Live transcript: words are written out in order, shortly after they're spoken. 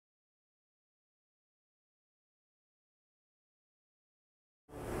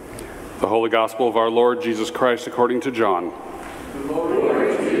Holy Gospel of our Lord Jesus Christ according to John.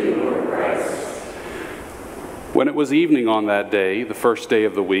 Glory to you, Lord Christ. When it was evening on that day, the first day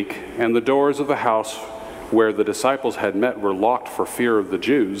of the week, and the doors of the house where the disciples had met were locked for fear of the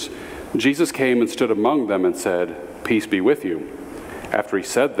Jews, Jesus came and stood among them and said, "Peace be with you." After he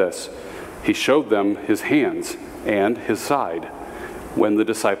said this, he showed them his hands and his side. When the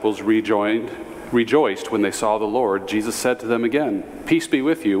disciples rejoiced when they saw the Lord, Jesus said to them again, "Peace be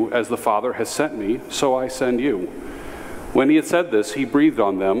with you, as the Father has sent me, so I send you." When he had said this, he breathed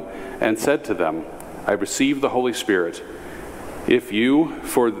on them and said to them, "I receive the Holy Spirit. If you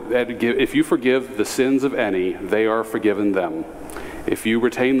forgive the sins of any, they are forgiven them. If you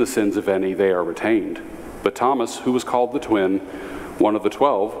retain the sins of any, they are retained." But Thomas, who was called the twin, one of the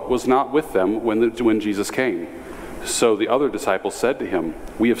 12, was not with them when Jesus came. So the other disciples said to him,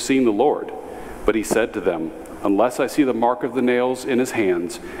 "We have seen the Lord." But he said to them, "Unless I see the mark of the nails in his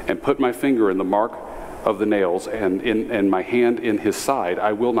hands, and put my finger in the mark of the nails, and my hand in his side,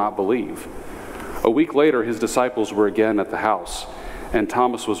 I will not believe." A week later, his disciples were again at the house, and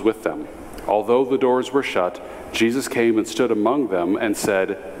Thomas was with them. Although the doors were shut, Jesus came and stood among them and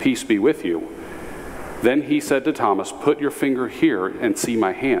said, "Peace be with you." Then he said to Thomas, "Put your finger here and see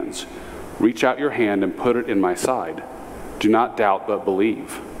my hands. Reach out your hand and put it in my side. Do not doubt, but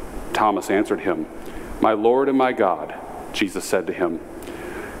believe." Thomas answered him, "My Lord and my God." Jesus said to him,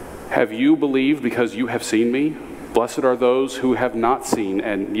 "Have you believed because you have seen me? Blessed are those who have not seen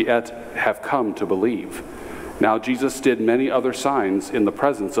and yet have come to believe." Now Jesus did many other signs in the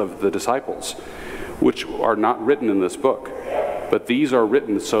presence of the disciples, which are not written in this book. But these are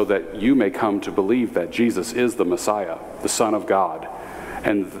written so that you may come to believe that Jesus is the Messiah, the Son of God,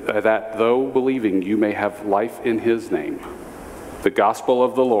 and that though believing you may have life in his name. The Gospel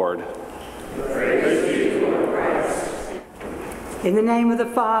of the Lord. Praise to you, Lord Christ. In the name of the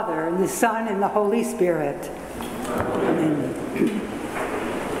Father, and the Son, and the Holy Spirit. Amen.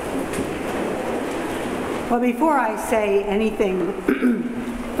 Well, before I say anything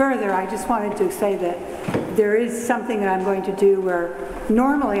further, I just wanted to say that there is something that I'm going to do where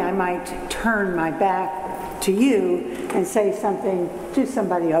normally I might turn my back to you and say something to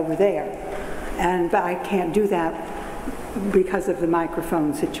somebody over there. But I can't do that because of the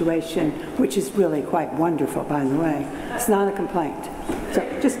microphone situation, which is really quite wonderful, by the way. It's not a complaint. So,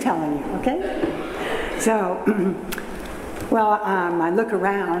 just telling you, okay? So, well, I look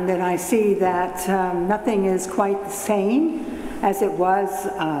around and I see that nothing is quite the same as it was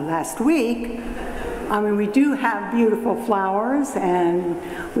last week. I mean, we do have beautiful flowers, and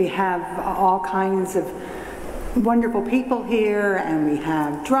we have all kinds of wonderful people here, and we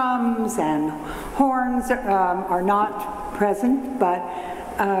have drums, and horns are not present, but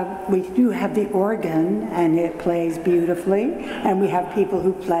we do have the organ, and it plays beautifully, and we have people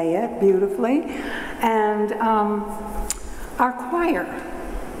who play it beautifully, and our choir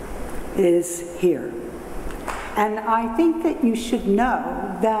is here. And I think that you should know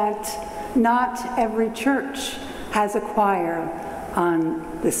that not every church has a choir on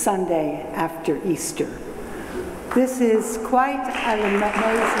the Sunday after Easter. This is quite an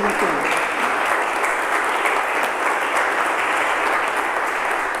amazing thing.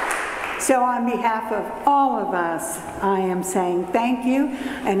 So on behalf of all of us, I am saying thank you,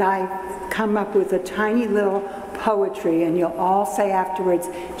 and I've come up with a tiny little poetry, and you'll all say afterwards,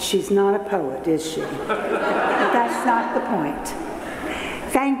 "She's not a poet, is she?" But that's not the point.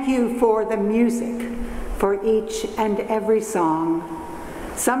 Thank you for the music, for each and every song.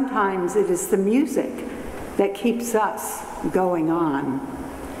 Sometimes it is the music that keeps us going on.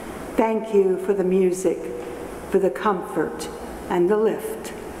 Thank you for the music, for the comfort and the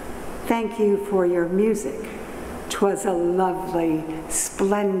lift. Thank you for your music. 'Twas a lovely,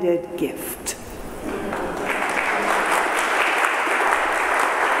 splendid gift.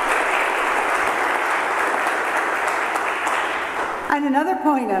 And another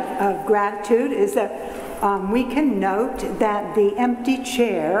point of gratitude is that we can note that the empty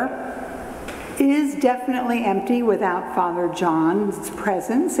chair is definitely empty without Father John's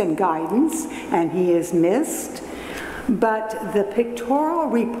presence and guidance, and he is missed. But the pictorial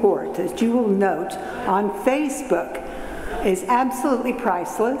report that you will note on Facebook is absolutely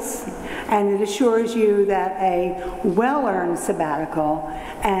priceless, and it assures you that a well-earned sabbatical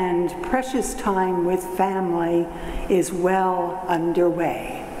and precious time with family is well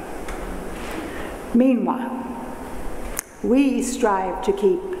underway. Meanwhile, we strive to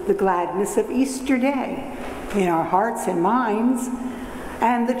keep the gladness of Easter Day in our hearts and minds,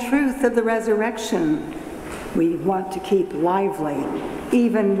 and the truth of the resurrection we want to keep lively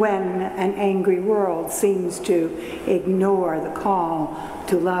even when an angry world seems to ignore the call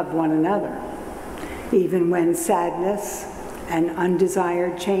to love one another, even when sadness and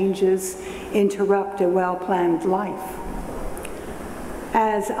undesired changes interrupt a well-planned life.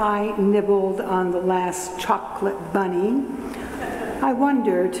 As I nibbled on the last chocolate bunny, I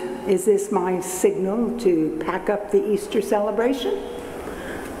wondered, is this my signal to pack up the Easter celebration?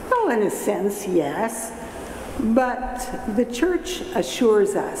 Well, in a sense, yes. But the Church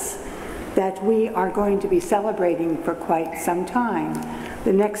assures us that we are going to be celebrating for quite some time.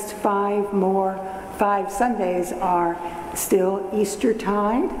 The next 5 Sundays are still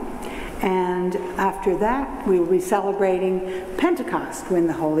Eastertide, and after that we will be celebrating Pentecost when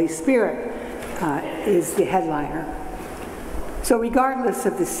the Holy Spirit is the headliner. So regardless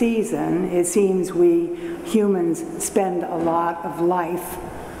of the season, it seems we humans spend a lot of life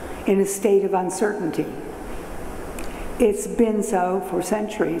in a state of uncertainty. It's been so for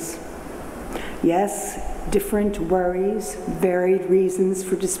centuries. Yes, different worries, varied reasons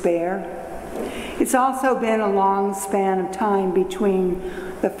for despair. It's also been a long span of time between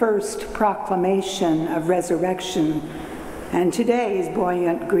the first proclamation of resurrection and today's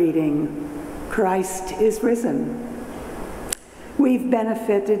buoyant greeting, Christ is risen. We've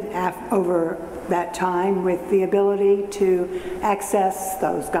benefited over that time with the ability to access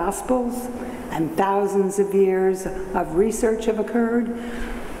those Gospels, and thousands of years of research have occurred.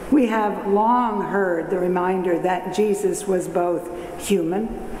 We have long heard the reminder that Jesus was both human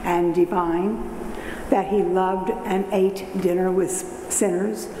and divine, that he loved and ate dinner with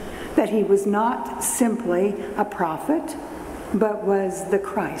sinners, that he was not simply a prophet, but was the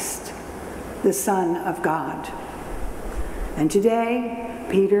Christ, the Son of God. And today,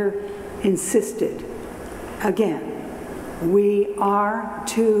 Peter insisted again, we are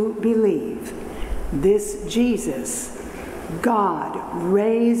to believe this Jesus, God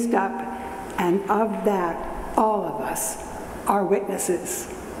raised up, and of that, all of us are witnesses.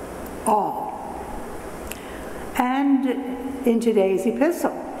 All. And in today's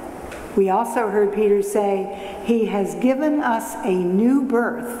epistle, we also heard Peter say, he has given us a new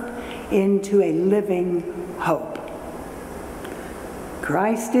birth into a living hope.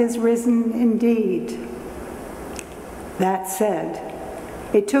 Christ is risen indeed. That said,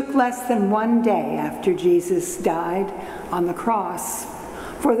 it took less than one day after Jesus died on the cross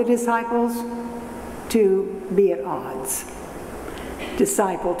for the disciples to be at odds.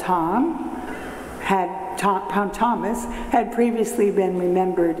 Disciple Thomas had previously been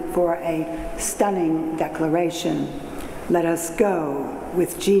remembered for a stunning declaration, "Let us go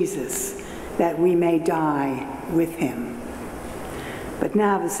with Jesus, that we may die with him." But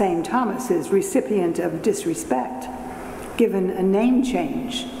now the same Thomas is recipient of disrespect, given a name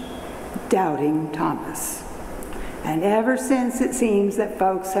change, Doubting Thomas. And ever since, it seems that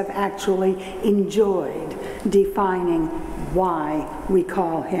folks have actually enjoyed defining why we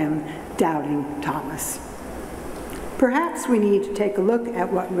call him Doubting Thomas. Perhaps we need to take a look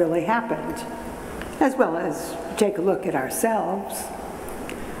at what really happened, as well as take a look at ourselves.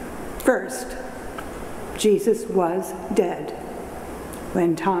 First, Jesus was dead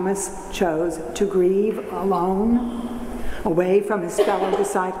when Thomas chose to grieve alone, away from his fellow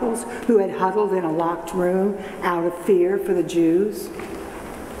disciples who had huddled in a locked room out of fear for the Jews.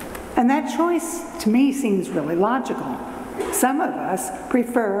 And that choice, to me, seems really logical. Some of us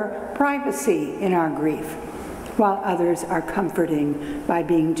prefer privacy in our grief, while others are comforting by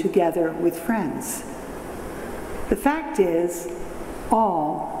being together with friends. The fact is,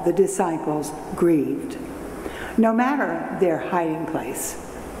 all the disciples grieved, no matter their hiding place.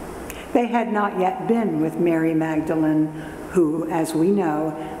 They had not yet been with Mary Magdalene, who, as we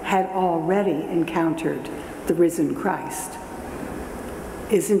know, had already encountered the risen Christ.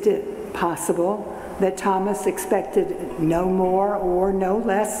 Isn't it possible that Thomas expected no more or no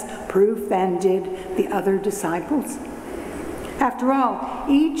less proof than did the other disciples? After all,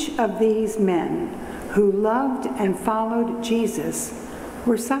 each of these men who loved and followed Jesus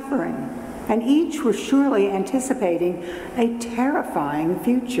were suffering, and each were surely anticipating a terrifying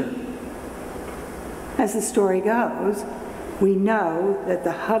future. As the story goes, we know that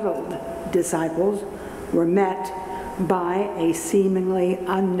the huddled disciples were met by a seemingly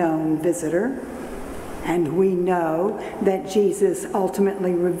unknown visitor, and we know that Jesus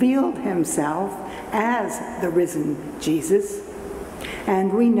ultimately revealed himself as the risen Jesus,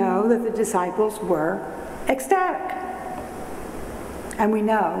 and we know that the disciples were ecstatic, and we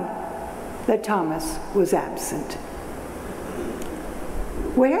know that Thomas was absent.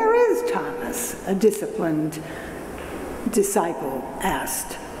 "Where is Thomas?" a disciplined disciple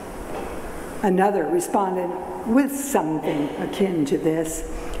asked. Another responded with something akin to this.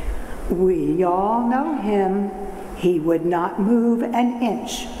 We all know him. He would not move an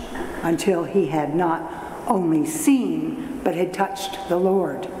inch until he had not only seen, but had touched the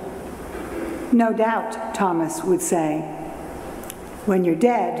Lord. No doubt, Thomas would say, when you're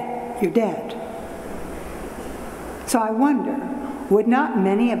dead, you're dead. So I wonder, would not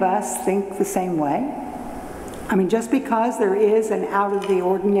many of us think the same way? I mean, just because there is an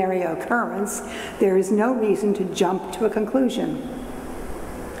out-of-the-ordinary occurrence, there is no reason to jump to a conclusion.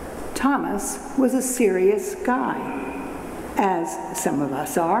 Thomas was a serious guy, as some of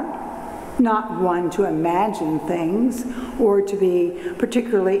us are, not one to imagine things or to be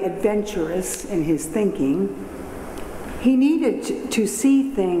particularly adventurous in his thinking. He needed to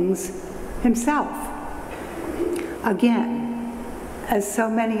see things himself. Again, as so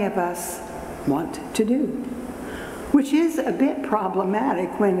many of us want to do, which is a bit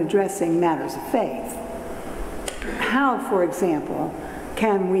problematic when addressing matters of faith. How, for example,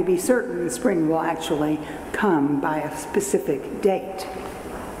 can we be certain spring will actually come by a specific date?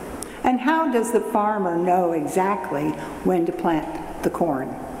 And how does the farmer know exactly when to plant the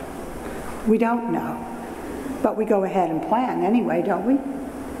corn? We don't know, but we go ahead and plan anyway, don't we?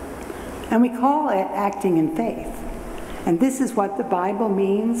 And we call it acting in faith. And this is what the Bible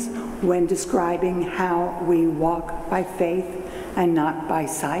means when describing how we walk by faith and not by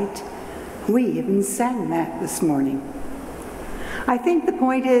sight. We even sang that this morning. I think the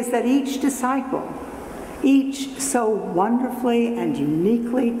point is that each disciple, each so wonderfully and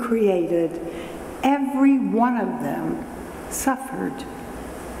uniquely created, every one of them suffered.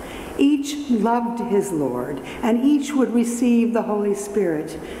 Each loved his Lord, and each would receive the Holy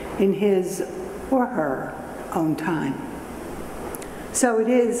Spirit in his or her own time. So it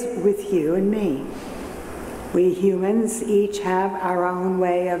is with you and me. We humans each have our own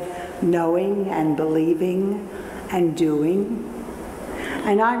way of knowing and believing and doing.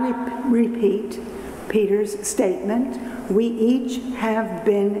 And I repeat Peter's statement, we each have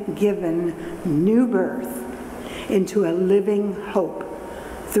been given new birth into a living hope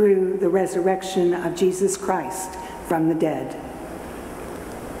through the resurrection of Jesus Christ from the dead.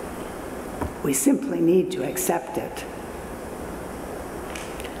 We simply need to accept it.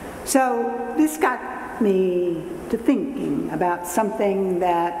 So this got me to thinking about something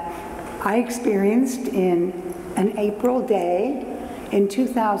that I experienced in an April day in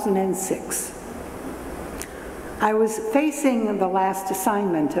 2006. I was facing the last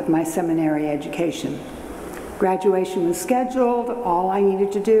assignment of my seminary education. Graduation was scheduled. All I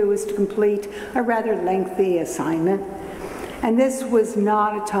needed to do was to complete a rather lengthy assignment. And this was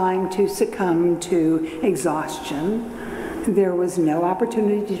not a time to succumb to exhaustion. There was no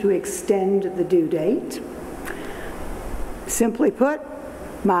opportunity to extend the due date. Simply put,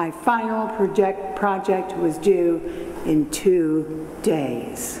 my final project was due in 2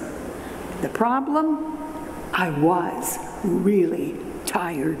 days. The problem? I was really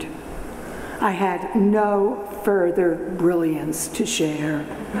tired. I had no further brilliance to share.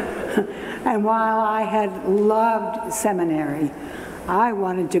 And while I had loved seminary, I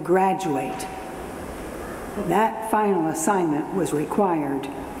wanted to graduate. That final assignment was required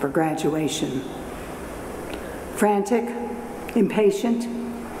for graduation. Frantic, impatient,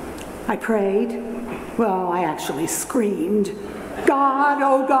 I prayed. Well, I actually screamed, God,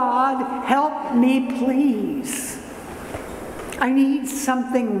 oh God, help me please. I need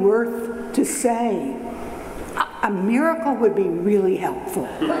something worth to say. A miracle would be really helpful.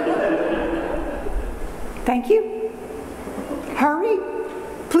 Thank you. Hurry,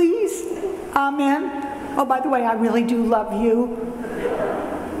 please. Amen. Oh, by the way, I really do love you,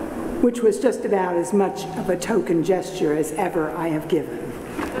 which was just about as much of a token gesture as ever I have given.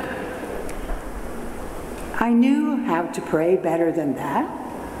 I knew how to pray better than that,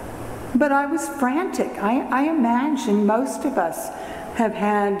 but I was frantic. I imagine most of us have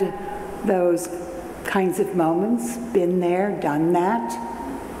had those kinds of moments, been there, done that.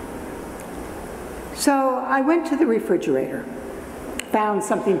 So I went to the refrigerator, found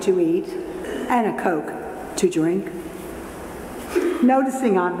something to eat, and a Coke to drink,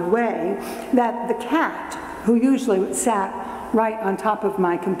 noticing on the way that the cat, who usually sat right on top of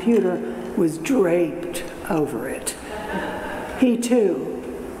my computer, was draped over it. He too,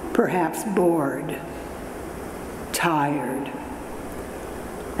 perhaps bored, tired.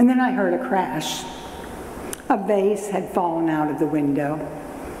 And then I heard a crash. A vase had fallen out of the window.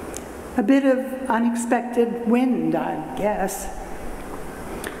 A bit of unexpected wind, I guess.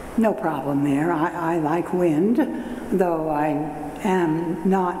 No problem there. I like wind, though I am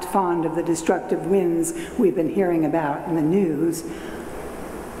not fond of the destructive winds we've been hearing about in the news.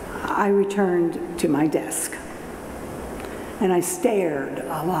 I returned to my desk, and I stared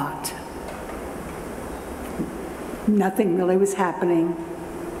a lot. Nothing really was happening.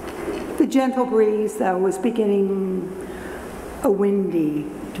 The gentle breeze, though, was beginning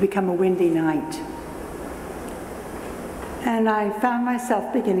to become a windy night. And I found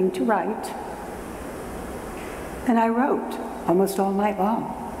myself beginning to write. And I wrote almost all night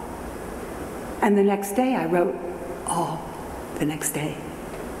long. And the next day I wrote all the next day.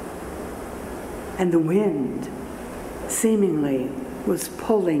 And the wind seemingly was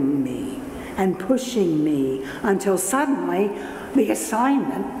pulling me and pushing me until suddenly the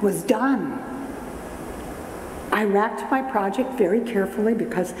assignment was done. I wrapped my project very carefully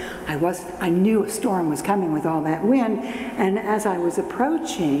because I knew a storm was coming with all that wind, and as I was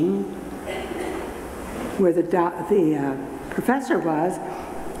approaching where the professor was,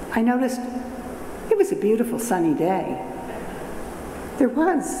 I noticed it was a beautiful sunny day. There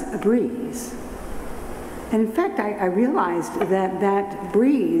was a breeze. And in fact, I realized that that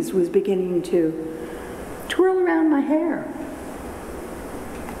breeze was beginning to twirl around my hair.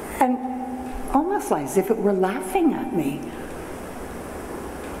 And almost like as if it were laughing at me.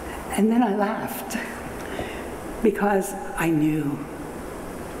 And then I laughed because I knew.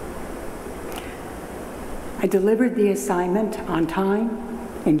 I delivered the assignment on time,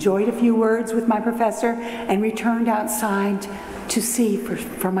 enjoyed a few words with my professor, and returned outside to see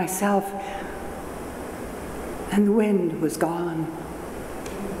for myself. And the wind was gone.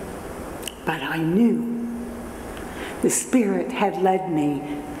 But I knew the Spirit had led me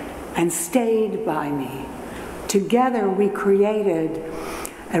and stayed by me. Together we created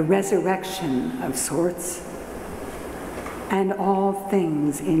a resurrection of sorts, and all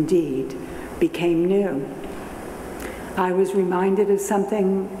things indeed became new. I was reminded of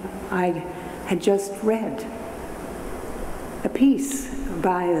something I had just read, a piece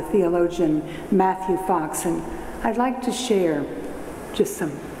by the theologian Matthew Fox, and I'd like to share just some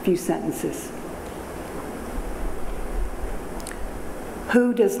few sentences.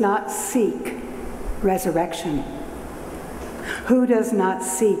 Who does not seek resurrection? Who does not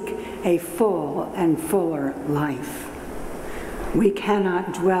seek a full and fuller life? We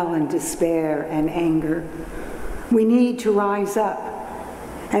cannot dwell in despair and anger. We need to rise up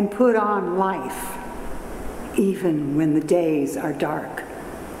and put on life, even when the days are dark.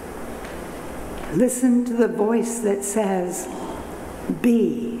 Listen to the voice that says,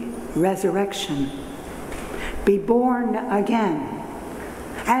 be resurrection. Be born again,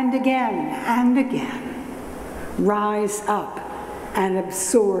 and again, and again. Rise up and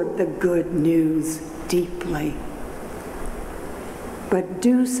absorb the good news deeply. But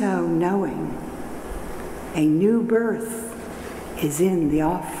do so knowing a new birth is in the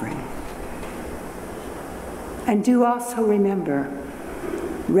offering. And do also remember,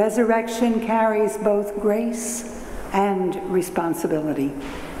 resurrection carries both grace and responsibility.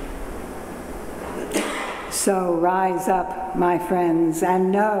 So rise up, my friends,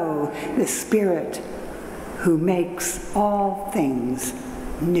 and know the Spirit who makes all things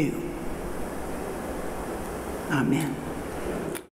new. Amen.